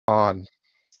On.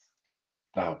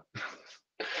 Now,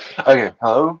 okay,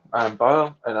 hello, I'm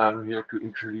Paul, and I'm here to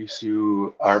introduce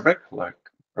you RBAC, like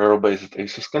role-based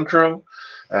access control,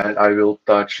 and I will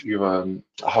touch even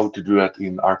how to do that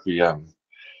in RPM.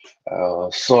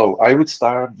 So I would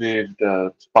start with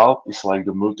that Pulp is like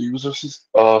the multi-user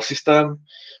system,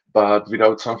 but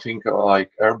without something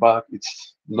like RBAC,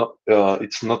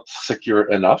 it's not secure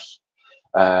enough,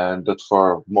 and that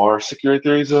for more security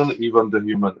reason, even the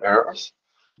human errors,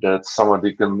 that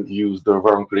somebody can use the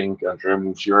wrong link and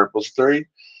remove your repository.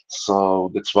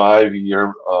 So that's why we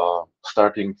are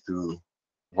starting to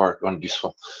work on this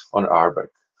one, on RBAC.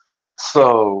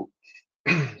 So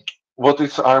what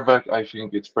is RBAC? I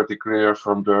think it's pretty clear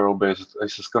from the role-based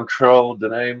access control, the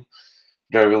name.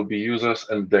 There will be users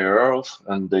and their roles,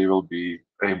 and they will be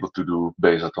able to do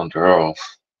based on the roles.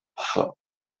 So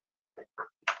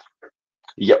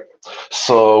yep.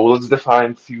 So let's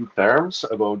define few terms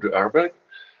about the RBAC.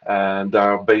 And there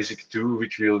are basic two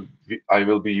which I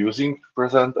will be using to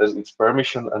present as its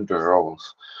permission and the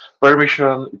roles.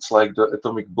 Permission, it's like the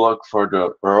atomic block for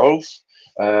the roles.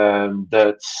 And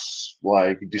that's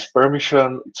like this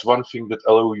permission, it's one thing that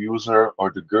allow user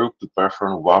or the group to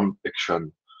perform one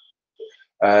action.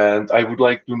 And I would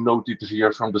like to note it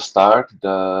here from the start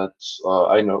that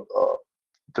I know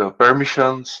the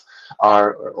permissions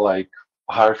are like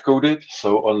hard coded,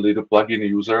 so only the plugin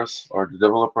users or the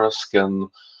developers can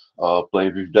play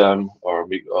with them or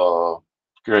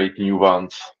create new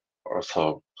ones or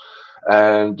so.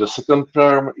 And the second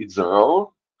term is the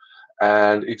role,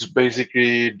 and it's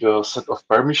basically the set of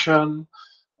permission.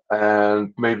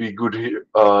 And maybe good here,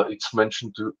 it's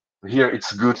mentioned to here.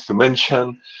 It's good to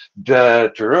mention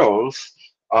that roles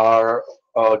are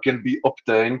can be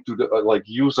obtained to the like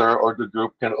user or the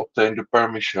group can obtain the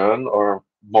permission or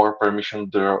more permission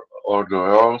there or the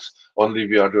roles only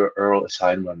via the role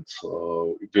assignment,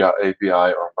 so via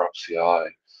API or perhaps CLI.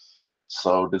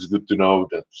 So that's good to know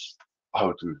that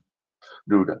how to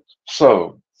do that.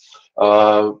 So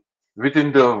uh,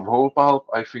 within the whole pulp,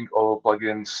 I think all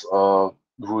plugins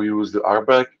who use the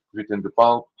RBAC within the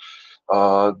pulp,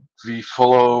 uh, we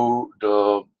follow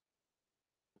the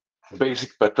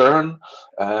basic pattern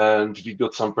and we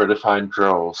got some predefined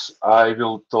roles. I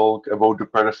will talk about the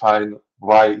predefined,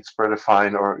 why it's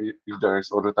predefined, or if there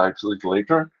is other types a little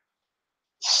later.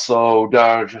 So there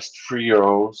are just three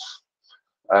roles,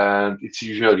 and it's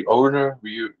usually owner,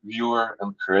 viewer,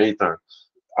 and creator.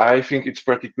 I think it's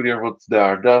pretty clear what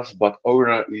there does, but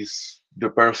owner is the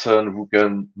person who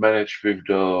can manage with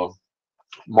the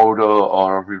model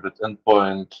or with that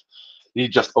endpoint. He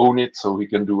just own it, so he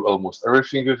can do almost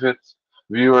everything with it.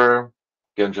 Viewer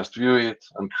can just view it,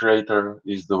 and creator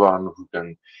is the one who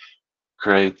can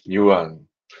create new one.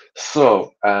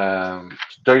 So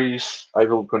there is, I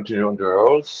will continue on the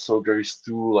roles. So there is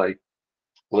two, like,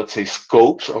 let's say,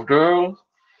 scopes of the role,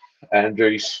 and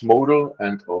there is model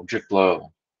and object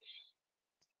level.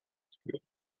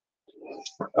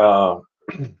 Uh,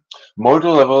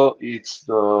 Model level, it's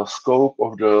the scope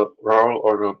of the role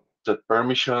or the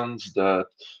permissions that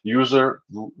user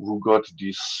who got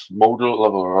this model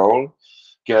level role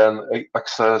can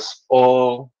access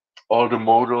all the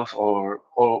models or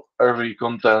all every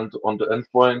content on the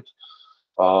endpoint,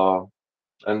 uh,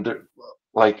 and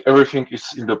like everything is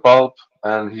in the pulp,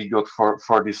 and he got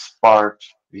for this part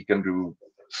he can do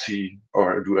see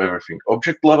or do everything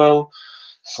object level.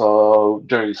 So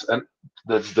there is, and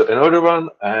that's the another one,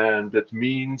 and that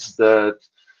means that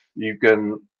you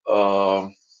can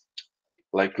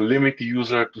like limit the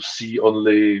user to see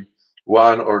only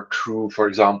one or two, for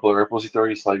example,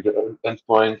 repositories like the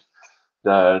endpoint.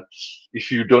 That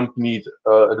if you don't need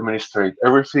administrate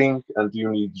everything and you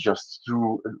need just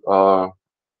two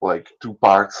like two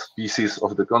parts pieces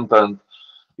of the content,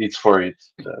 it's for it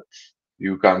that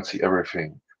you can't see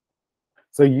everything.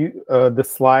 So the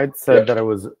slide Yeah. said that it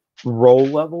was role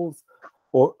levels,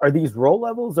 or are these role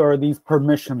levels or are these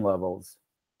permission levels?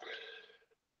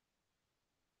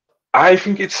 I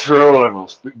think it's row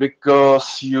levels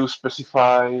because you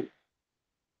specify.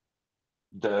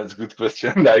 That's a good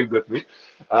question. Now you got me.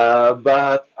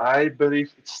 But I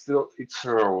believe it's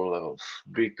row levels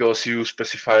because you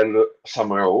specify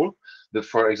some role that,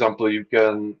 for example, you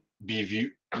can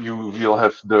be you will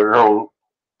have the role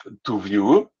to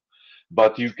view,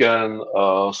 but you can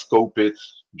scope it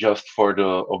just for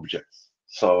the objects.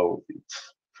 So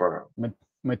it's for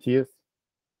Matthias?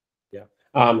 Yeah.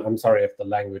 I'm sorry if the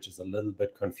language is a little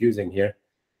bit confusing here,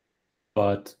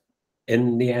 but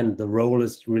in the end, the role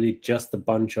is really just a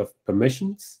bunch of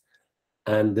permissions,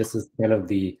 and this is kind of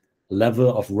the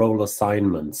level of role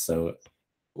assignments. So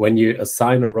when you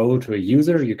assign a role to a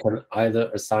user, you can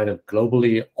either assign it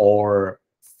globally or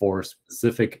for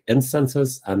specific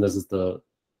instances, and this is the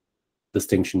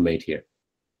distinction made here.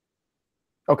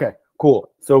 Okay,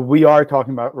 cool. So we are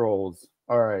talking about roles.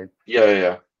 All right.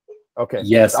 Yeah. Okay.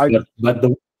 Yes, but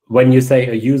when you say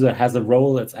a user has a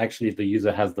role, it's actually the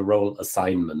user has the role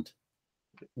assignment.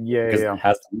 Because it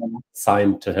has to be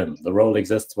assigned to him. The role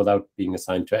exists without being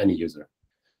assigned to any user.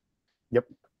 Yep.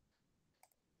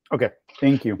 Okay.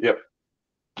 Thank you. Yep.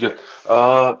 Yeah.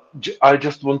 I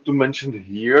just want to mention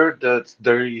here that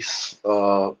there is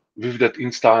with that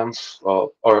instance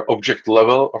or object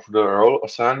level of the role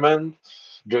assignment,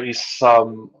 there is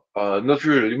some not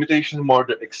really limitation, more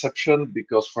the exception,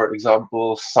 because for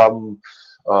example, some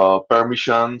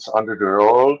permissions under the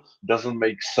role doesn't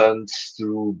make sense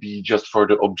to be just for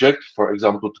the object. For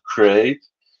example, to create,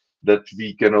 that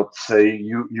we cannot say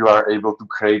you are able to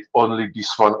create only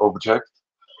this one object.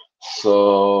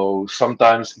 So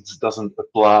sometimes it doesn't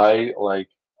apply like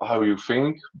how you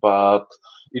think, but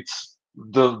it's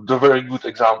the very good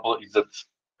example is that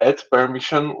add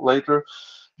permission later,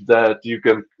 that you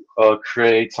can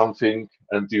create something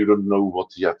and you don't know what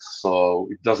yet. So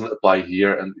it doesn't apply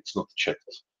here and it's not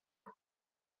checked.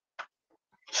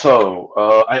 So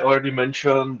I already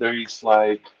mentioned there is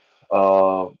like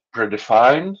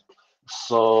predefined.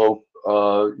 So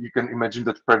you can imagine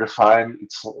that predefined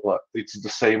it's the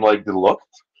same like the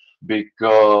locked,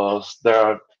 because there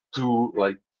are two,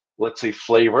 like, let's say,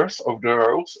 flavors of the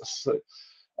roles,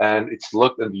 and it's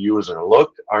locked and user.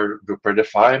 Locked are the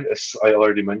predefined, as I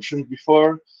already mentioned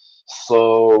before.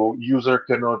 So user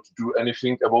cannot do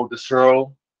anything about this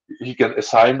role. He can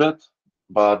assign it,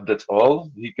 but that's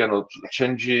all. He cannot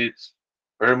change it,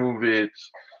 remove it,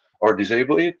 or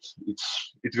disable it.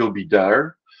 It will be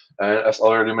there. And as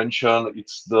already mentioned,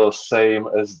 it's the same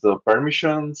as the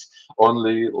permissions.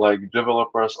 Only like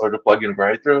developers or the plugin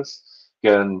writers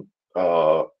can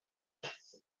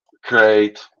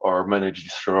create or manage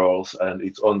these roles, and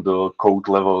it's on the code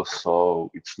level, so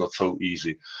it's not so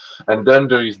easy. And then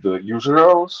there is the user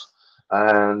roles,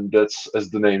 and that's,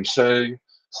 as the name says,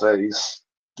 the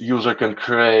user can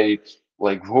create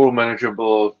like role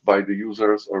manageable by the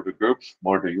users or the groups,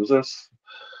 more the users.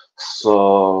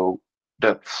 So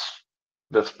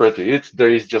that's pretty it.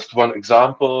 There is just one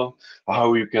example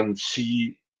how you can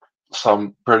see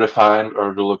some predefined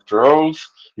or delocked roles.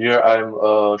 Here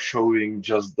I'm showing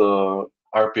just the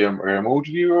RPM remote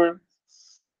viewer,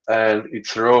 and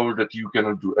it's a role that you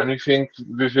cannot do anything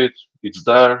with it. It's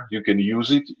there. You can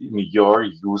use it in your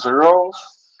user roles,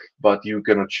 but you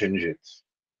cannot change it.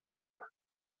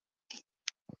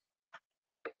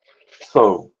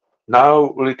 So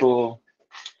now a little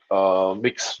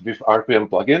mix with RPM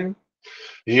plugin.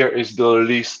 Here is the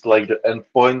list, like the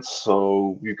endpoints.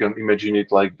 So you can imagine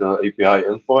it like the API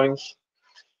endpoints,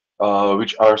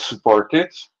 which are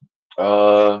supported.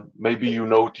 Maybe you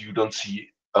note you don't see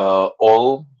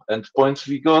all endpoints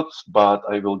we got, but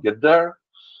I will get there.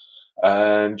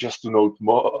 And just to note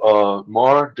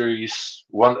more, there is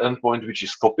one endpoint which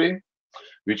is copy,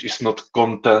 which is not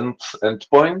content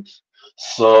endpoint.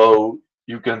 So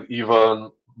you can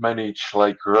even manage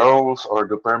like roles or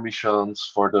the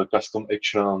permissions for the custom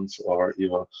actions, or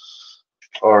even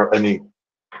or any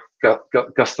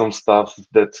custom stuff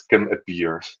that can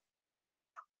appear.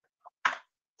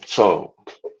 So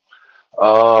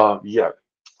yeah,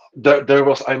 there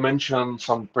was, I mentioned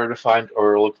some predefined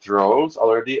or locked roles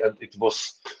already, and it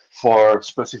was for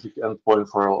specific endpoint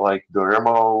for like the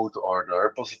remote or the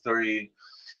repository.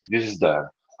 This is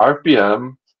there.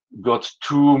 RPM got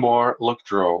two more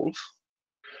locked roles,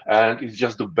 and it's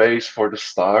just the base for the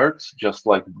start, just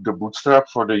like the bootstrap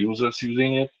for the users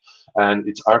using it, and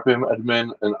it's RPM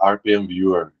admin and RPM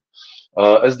viewer.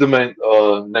 As the main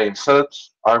name said,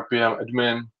 RPM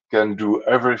admin can do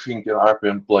everything in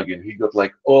RPM plugin. He got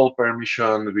like all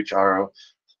permission which are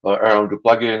around the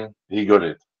plugin. He got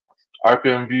it.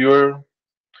 RPM viewer,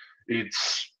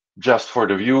 it's just for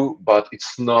the view, but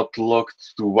it's not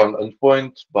locked to one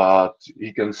endpoint, but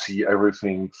he can see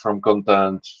everything from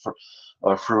content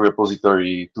through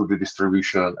repository to the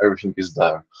distribution. Everything is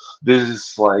there. This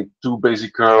is like two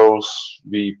basic roles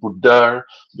we put there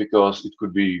because it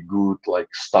could be good like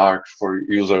start for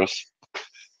users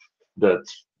that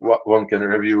one can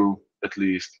review at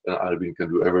least, and admin can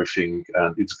do everything,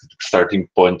 and it's a starting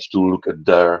point to look at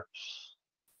there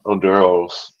on the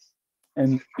roles.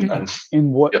 And And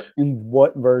in yep.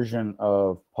 what version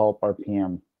of Pulp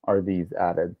RPM are these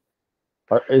added?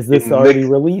 Is this already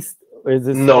released? Or is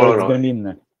this no. going to be in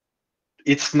there?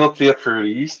 It's not yet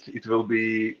released. It will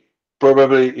be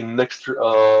probably in next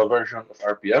version of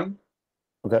RPM.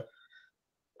 Okay.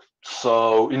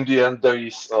 So in the end, there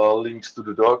is links to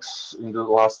the docs in the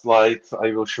last slide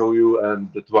I will show you,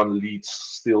 and that one leads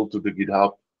still to the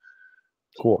GitHub.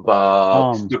 Cool.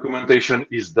 But documentation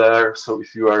is there, so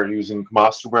if you are using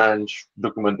master branch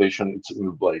documentation, it's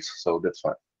in place, so that's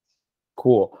fine.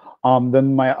 Cool.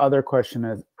 Then my other question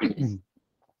is,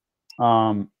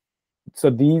 so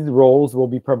these roles will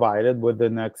be provided with the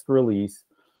next release.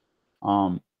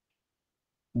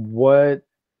 What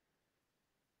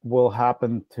will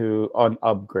happen to an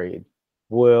upgrade?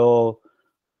 Will,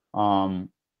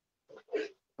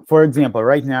 for example,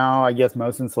 right now, I guess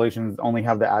most installations only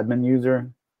have the admin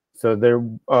user, so there,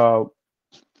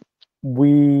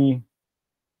 we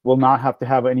will not have to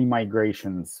have any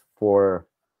migrations for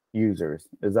users.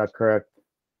 Is that correct?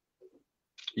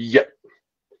 Yeah.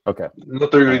 Okay.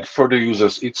 Not really for the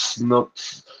users. It's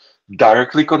not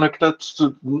directly connected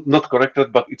to, not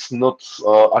connected, but it's not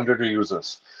under the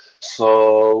users.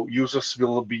 So users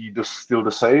will be still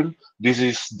the same. This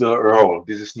is the role.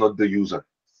 This is not the user.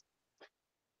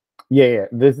 Yeah.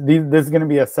 This is going to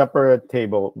be a separate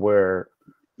table where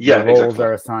the roles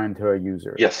are assigned to a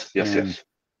user. Yes.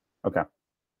 Okay.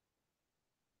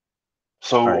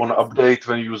 So on update,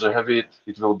 when user have it,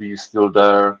 it will be still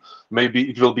there. Maybe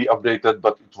it will be updated,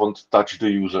 but it won't touch the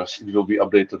users. It will be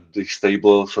updated this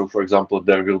table. So for example,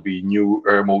 there will be new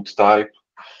mode type.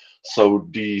 So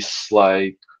these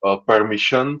like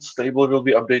permissions table will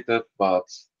be updated, but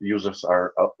users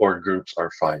are or groups are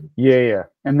fine. Yeah.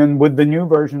 And then with the new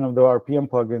version of the RPM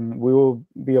plugin, we will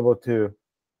be able to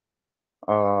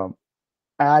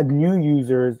add new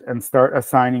users and start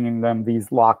assigning them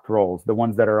these locked roles, the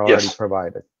ones that are already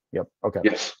provided. Yep. Okay.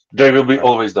 Yes, they will be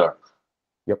always there.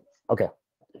 Yep. Okay.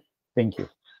 Thank you.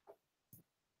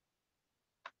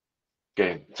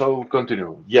 Okay, so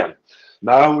continue. Yeah.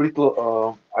 Now I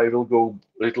will go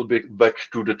a little bit back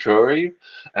to the theory,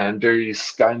 and there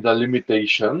is kind of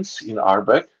limitations in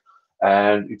RBAC,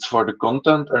 and it's for the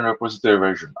content and repository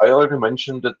version. I already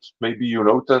mentioned that maybe you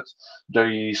noted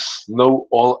there is no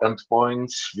all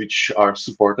endpoints which are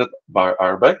supported by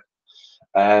RBAC,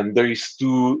 and there is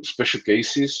two special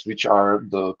cases which are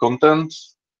the content.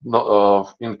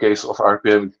 In case of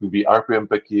RPM, it could be RPM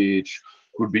package,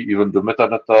 could be even the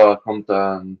metadata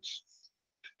content,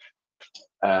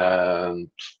 and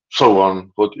so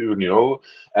on, what you know,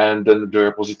 and then the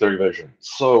repository version.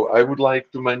 So I would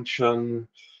like to mention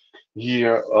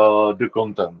here the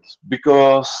content,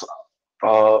 because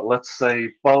let's say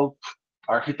Pulp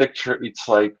architecture, it's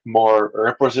like more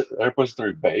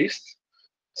repository based.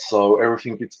 So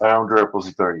everything is around the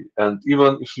repository. And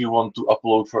even if you want to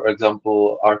upload, for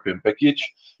example, RPM package,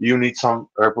 you need some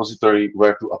repository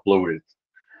where to upload it.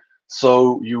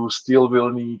 So you still will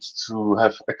need to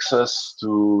have access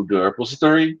to the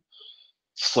repository.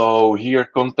 So here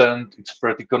content, it's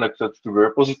pretty connected to the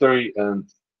repository. And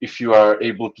if you are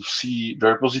able to see the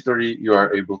repository, you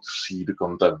are able to see the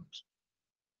content.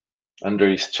 And there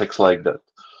is checks like that.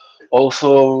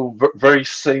 Also, very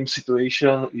same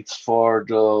situation, it's for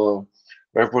the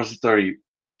repository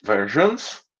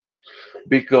versions,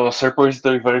 because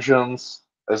repository versions,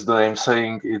 as the name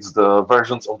saying, it's the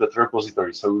versions of that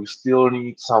repository. So you still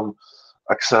need some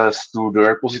access to the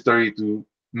repository to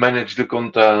manage the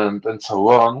content and so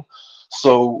on.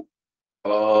 So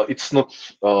it's not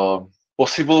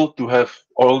possible to have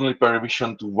only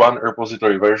permission to one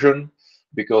repository version,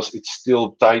 because it's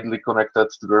still tightly connected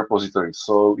to the repository.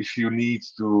 So if you need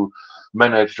to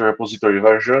manage the repository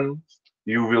version,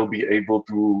 you will be able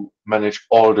to manage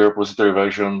all the repository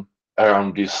version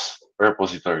around this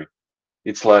repository.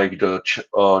 It's like the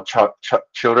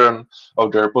children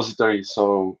of the repository.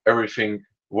 So everything,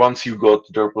 once you got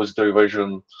the repository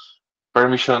version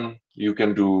permission, you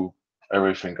can do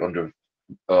everything on the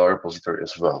repository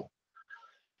as well.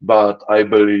 But I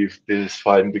believe this is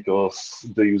fine, because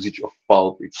the usage of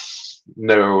Pulp, it's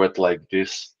narrowed like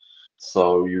this.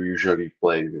 So you usually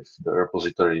play with the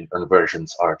repository, and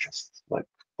versions are just like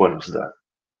bonus there.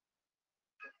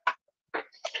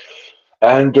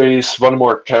 And there is one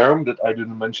more term that I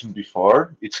didn't mention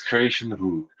before. It's creation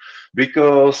hook.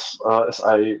 Because as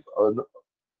I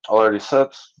already said,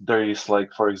 there is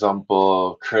like, for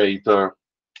example, creator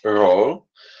role.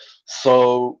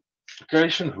 So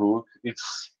creation hook,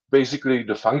 it's basically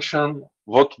the function,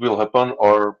 what will happen,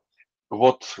 or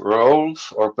what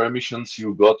roles or permissions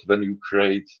you got when you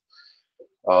create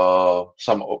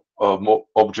some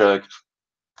object,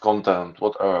 content,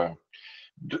 whatever.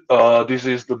 This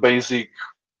is the basic,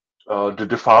 the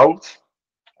default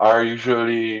are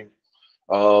usually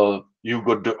you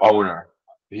got the owner.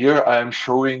 Here I am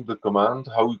showing the command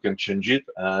how you can change it,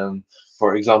 and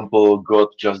for example, got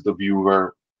just the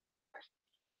viewer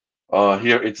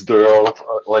Here it's the role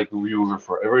like viewer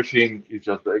for everything. It's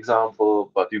just the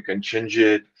example, but you can change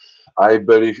it. I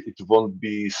believe it won't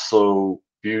be so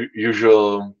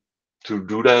usual to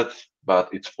do that, but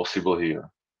it's possible here.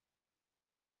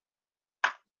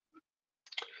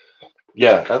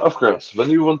 Yeah, and of course, when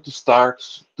you want to start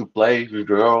to play with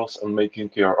the roles and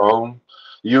making your own,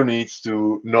 you need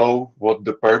to know what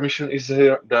the permission is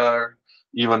here there,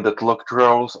 even that locked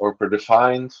roles or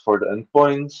predefined for the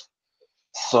endpoints.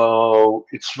 So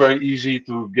it's very easy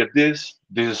to get this.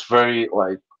 This is very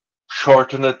like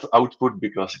shortened output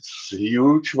because it's a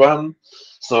huge one.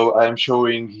 So I'm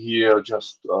showing here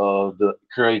just the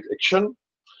create action.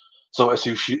 So as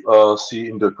you see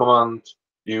in the command,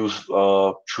 you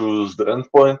choose the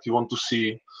endpoint you want to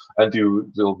see, and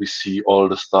you will be see all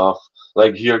the stuff.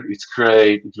 Like here, it's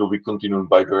create. It will be continued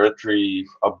by the retrieve,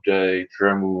 update,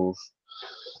 remove,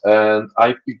 and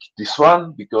I picked this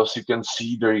one because you can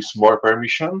see there is more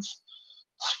permissions.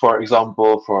 For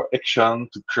example, for action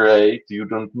to create, you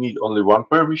don't need only one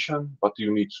permission, but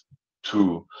you need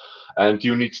two. And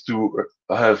you need to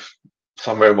have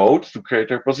some remote to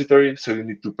create a repository. So you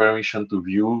need to permission to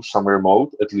view some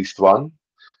remote, at least one.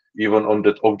 Even on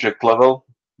that object level,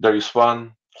 there is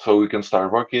one. So we can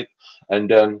start work it. And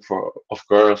then for, of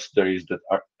course, there is that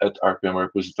at RPM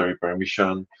repository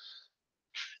permission.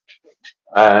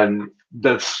 And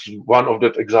that's one of the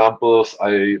examples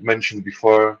I mentioned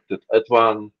before, that add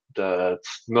one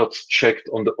that's not checked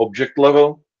on the object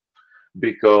level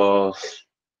because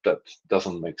that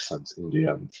doesn't make sense in the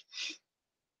end.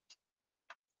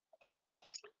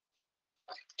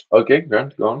 Okay,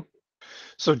 Grant, go on.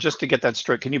 So just to get that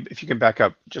straight, can you, if you can back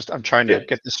up, just I'm trying to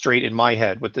get this straight in my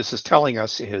head. What this is telling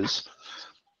us is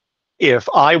if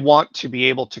I want to be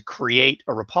able to create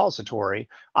a repository,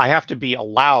 I have to be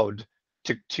allowed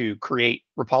to create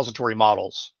repository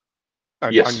models.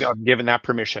 Yes. I'm given that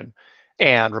permission.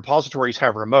 And repositories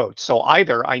have remotes. So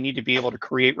either I need to be able to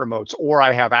create remotes or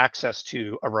I have access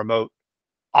to a remote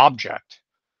object.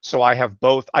 So I have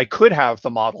both. I could have the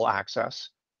model access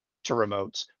to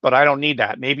remotes, but I don't need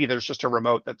that. Maybe there's just a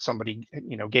remote that somebody,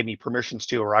 gave me permissions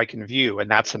to, or I can view,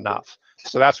 and that's enough.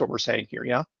 So that's what we're saying here,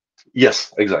 yeah?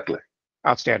 Yes, exactly.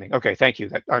 Outstanding. Okay, thank you.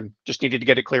 That I just needed to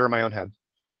get it clear in my own head.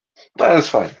 That's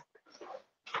fine.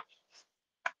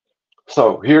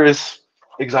 So here is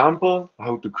example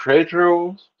how to create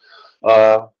rules.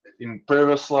 In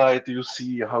previous slide, you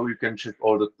see how you can check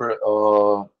all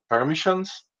the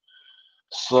permissions.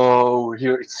 So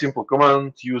here it's simple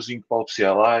command using Pulp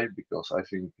CLI because I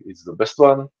think it's the best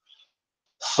one.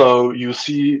 So you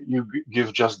see, you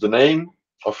give just the name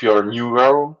of your new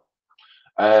row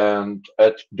and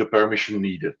add the permission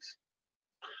needed.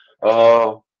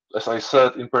 As I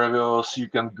said in previous, you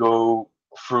can go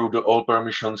through the all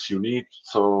permissions you need.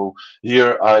 So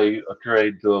here I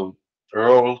create the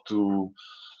role to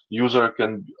user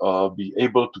can be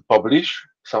able to publish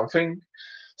something.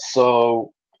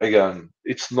 So again,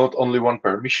 it's not only one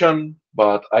permission,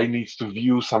 but I need to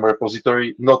view some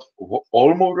repository, not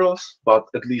all models, but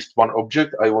at least one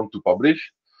object I want to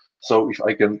publish. So if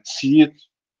I can see it,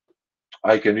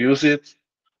 I can use it.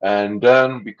 And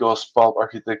then because Pulp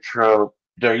architecture,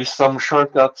 there is some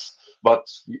shortcuts, but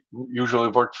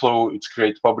usually workflow, it's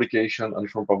create publication and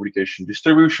from publication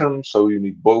distribution. So you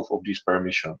need both of these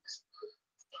permissions.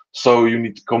 So you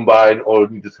need to combine all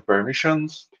needed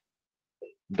permissions,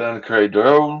 then create the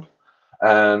role.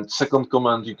 And second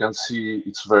command, you can see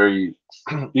it's very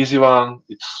easy one.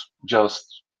 It's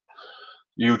just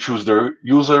you choose the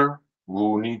user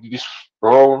who need this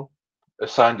role,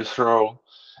 assign this role.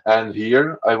 And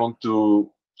here I want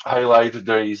to highlight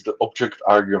there is the object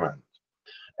argument.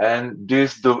 And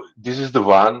this is the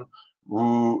one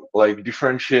who like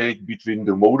differentiate between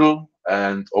the model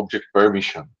and object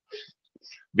permission.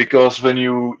 Because when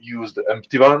you use the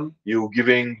empty one, you're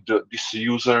giving this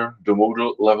user the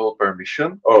model level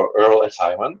permission or role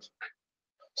assignment.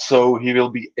 So he will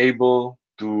be able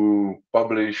to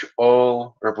publish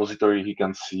all repository he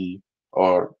can see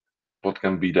or what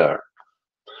can be there.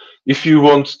 If you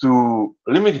want to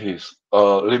limit his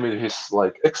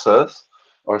like access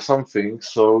or something,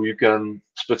 so you can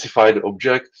specify the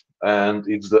object and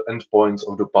it's the endpoints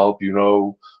of the Pulp,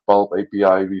 Pulp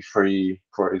API v3,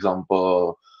 for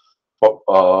example,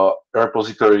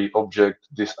 repository object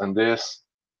this and this.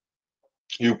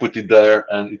 You put it there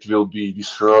and it will be,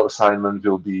 this row assignment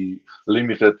will be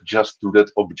limited just to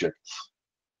that object.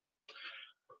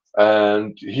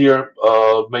 And here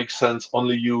makes sense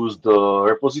only use the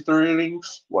repository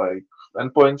links like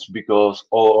endpoints because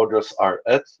all others are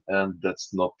at and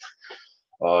that's not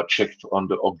checked on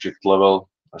the object level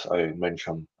as I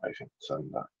mentioned, I think. So,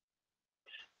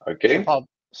 okay. So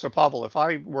So Pavel, if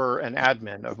I were an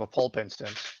admin of a Pulp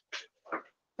instance,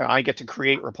 and I get to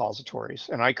create repositories,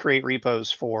 and I create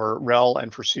repos for RHEL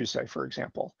and for SUSE, for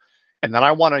example, and then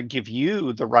I want to give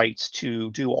you the rights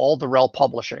to do all the RHEL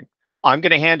publishing. I'm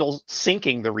going to handle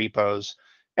syncing the repos,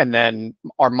 and then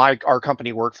our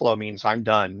company workflow means I'm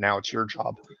done. Now it's your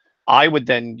job. I would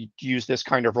then use this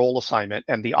kind of role assignment,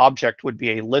 and the object would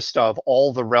be a list of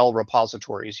all the RHEL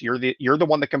repositories. You're the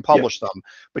one that can publish them,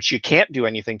 but you can't do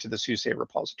anything to the SUSE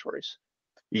repositories.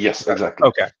 Yes, exactly.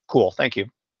 Okay, cool. Thank you.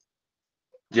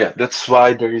 Yeah, that's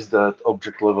why there is that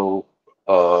object level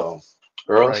role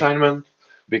assignment,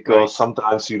 because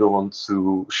sometimes you don't want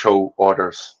to show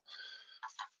others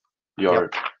your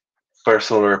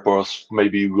personal reports.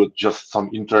 Maybe you got just some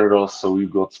internals, so you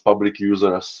got public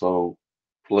users. So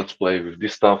let's play with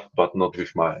this stuff, but not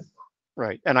with mine.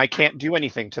 Right, and I can't do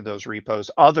anything to those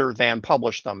repos other than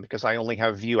publish them because I only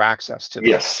have view access to them.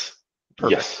 Yes.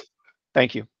 Perfect. Yes.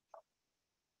 Thank you.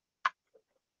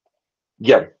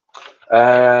 Yeah.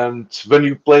 And when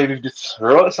you play with this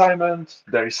role assignment,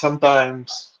 there is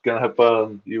sometimes can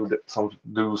happen you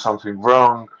do something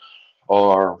wrong,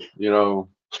 or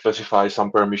specify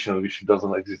some permission which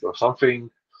doesn't exist or something.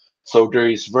 So there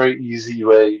is very easy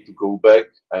way to go back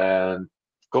and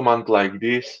command like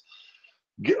this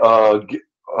get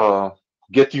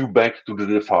you back to the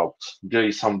defaults. There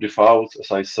is some defaults,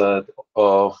 as I said,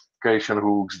 of creation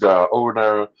hooks that are over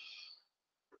there.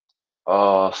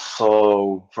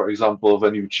 So, for example,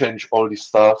 when you change all these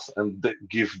stuff and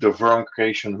give the wrong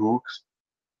creation hooks,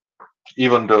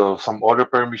 even though some other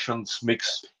permissions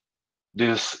mix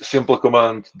this simple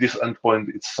command, this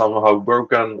endpoint is somehow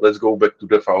broken, let's go back to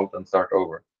default and start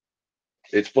over.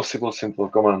 It's possible, simple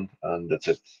command, and that's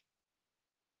it.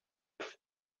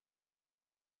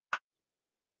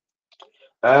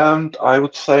 And I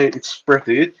would say it's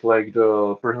pretty like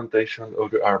the presentation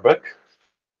of the RBAC.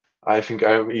 I think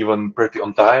I'm even pretty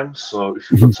on time, so if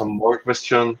you got some more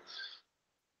questions,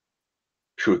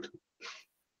 shoot.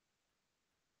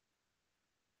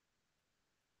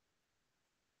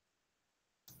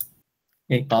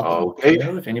 Hey, Bob,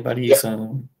 if anybody's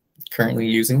currently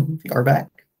using the RBAC,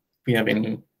 if you have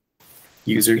any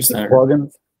users that are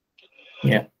plugins.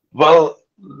 Yeah. Well,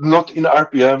 not in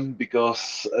RPM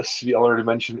because, as we already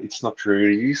mentioned, it's not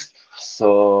released.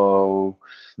 So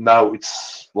now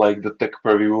it's like the tech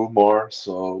preview more.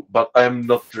 So, but I'm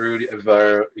not really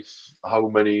aware if how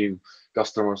many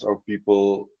customers or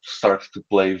people start to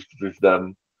play with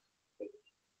them.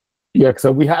 Yeah,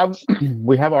 so we have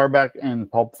RBAC in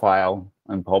Pulp File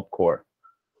and Pulp Core,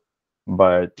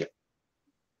 but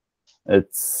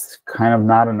it's kind of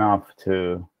not enough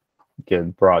to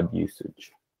get broad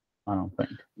usage, I don't think.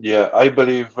 Yeah, I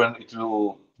believe when it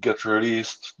will get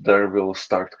released, there will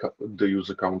start the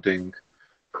user counting,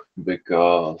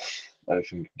 because I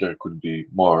think there could be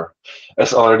more.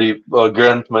 As already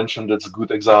Grant mentioned, that's a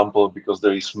good example because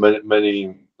there is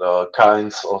many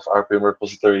kinds of RPM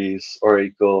repositories: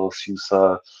 Oracle,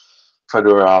 SUSE,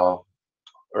 Fedora,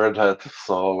 Red Hat.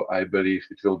 So I believe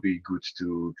it will be good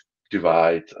to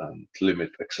divide and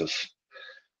limit access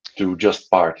to just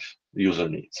part user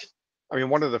needs. I mean,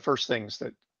 one of the first things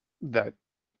that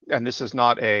and this is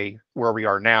not a where we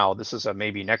are now, this is a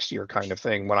maybe next year kind of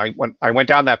thing. When I went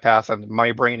down that path, and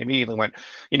my brain immediately went,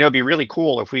 it'd be really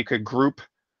cool if we could group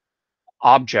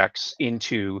objects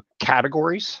into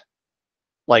categories.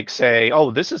 Like say, oh,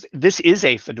 this is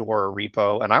a Fedora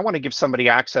repo, and I want to give somebody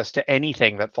access to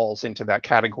anything that falls into that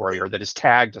category or that is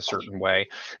tagged a certain way.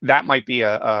 That might be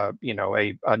a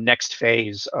next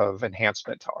phase of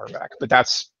enhancement to RBAC, but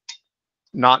that's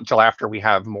not until after we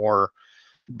have more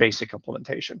basic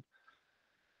implementation.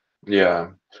 Yeah,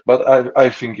 but I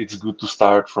think it's good to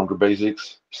start from the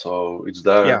basics, so it's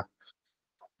there.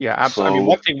 Yeah, absolutely. I mean,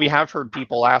 one thing we have heard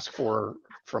people ask for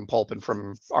from Pulp and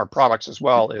from our products as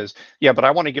well is, but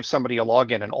I want to give somebody a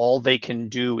login and all they can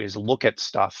do is look at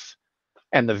stuff,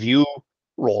 and the view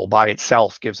role by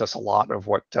itself gives us a lot of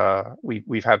what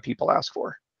we've had people ask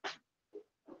for.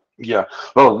 Yeah,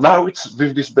 well, now it's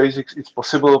with these basics, it's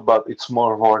possible, but it's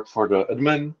more work for the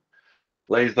admin.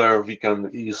 Later, we can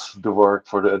ease the work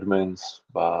for the admins,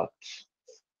 but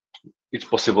it's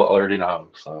possible already now,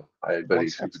 so I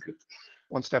believe it's good.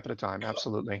 One step at a time,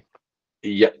 absolutely.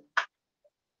 Yeah.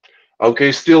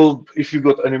 Okay, still, if you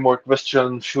got any more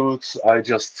questions, shoot. I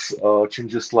just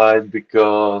changed the slide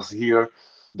because here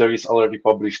there is already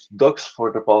published docs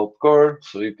for the Pulp core,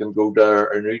 so you can go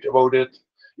there and read about it.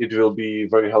 It will be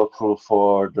very helpful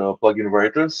for the plugin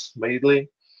writers, mainly.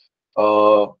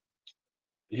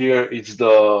 Here it's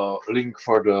the link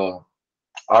for the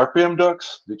RPM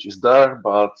docs, which is there,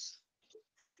 but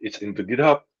it's into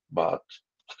GitHub, but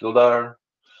still there.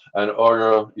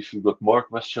 or if you got more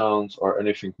questions or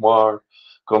anything more,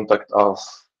 contact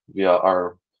us via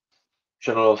our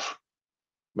channels,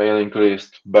 mailing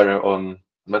list, better on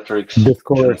metrics,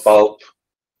 Discourse. Pulp.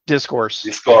 Discourse.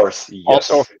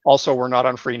 Yes. Also, we're not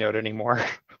on Freenode anymore.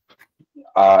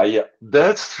 Yeah,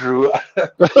 that's true.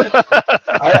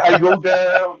 I go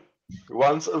there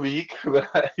once a week when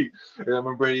I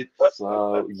remember it.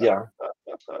 So yeah,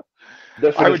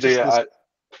 definitely.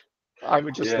 I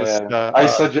would just Yeah, list I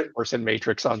suggest. Discourse and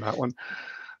Matrix on that one.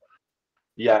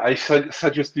 Yeah, I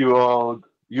suggest you all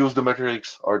use the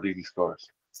metrics or the Discourse.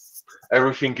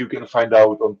 Everything you can find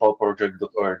out on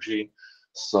pulpproject.org.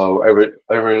 So every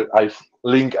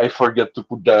link I forget to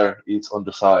put there, it's on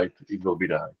the site. It will be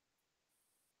there.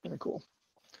 Very cool.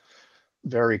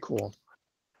 Very cool.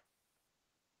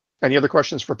 Any other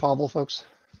questions for Pavel, folks?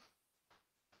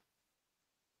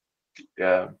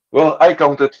 Yeah. Well, I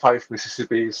counted 5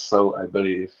 Mississippis, so I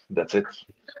believe that's it.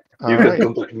 You can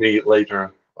contact me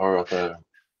later or whatever.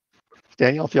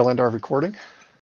 Daniel, if you'll end our recording.